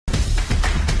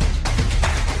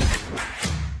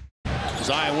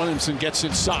Zion Williamson gets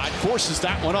inside, forces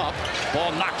that one up.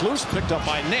 Ball knocked loose, picked up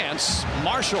by Nance.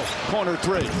 Marshall, corner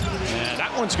three. And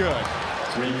that one's good.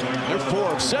 They're 4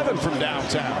 of 7 from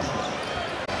downtown.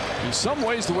 In some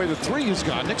ways, the way the three has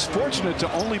gone, Nick's fortunate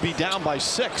to only be down by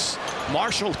 6.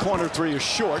 Marshall, corner three is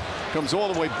short. Comes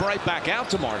all the way right back out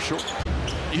to Marshall.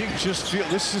 You can just feel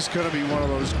this is going to be one of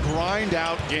those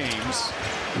grind-out games.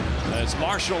 As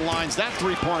Marshall lines that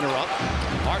three-pointer up,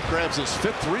 Hart grabs his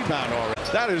 5th rebound already.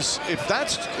 That is, if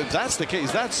that's the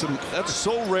case, that's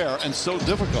so rare and so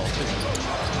difficult.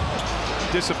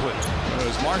 Discipline.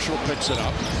 As Marshall picks it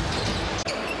up.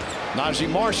 NAJI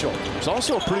Marshall is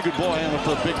also a pretty good ball handler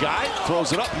for a big guy.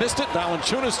 Throws it up, missed it.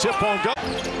 Valanciunas tip on go.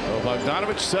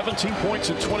 Bogdanovich, 17 points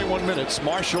in 21 minutes.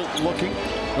 Marshall looking,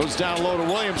 goes down low to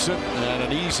Williamson, and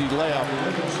an easy layup.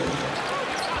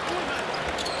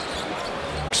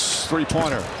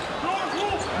 Three-pointer.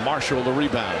 Marshall the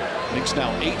rebound. Knicks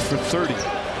now 8 for 30.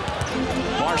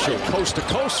 Marshall coast to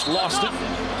coast, lost it.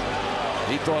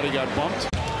 He thought he got bumped.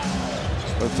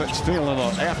 But it's feeling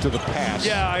after the pass.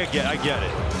 Yeah, I get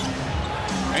it.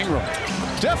 Ingram,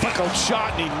 difficult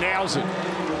shot, and he nails it.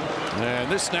 And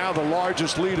this now the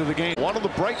largest lead of the game. One of the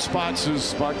bright spots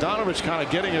is Bogdanovich kind of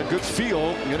getting a good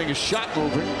feel, getting his shot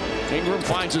moving. Ingram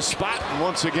finds his spot, and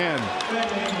once again,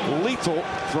 lethal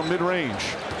from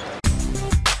mid-range.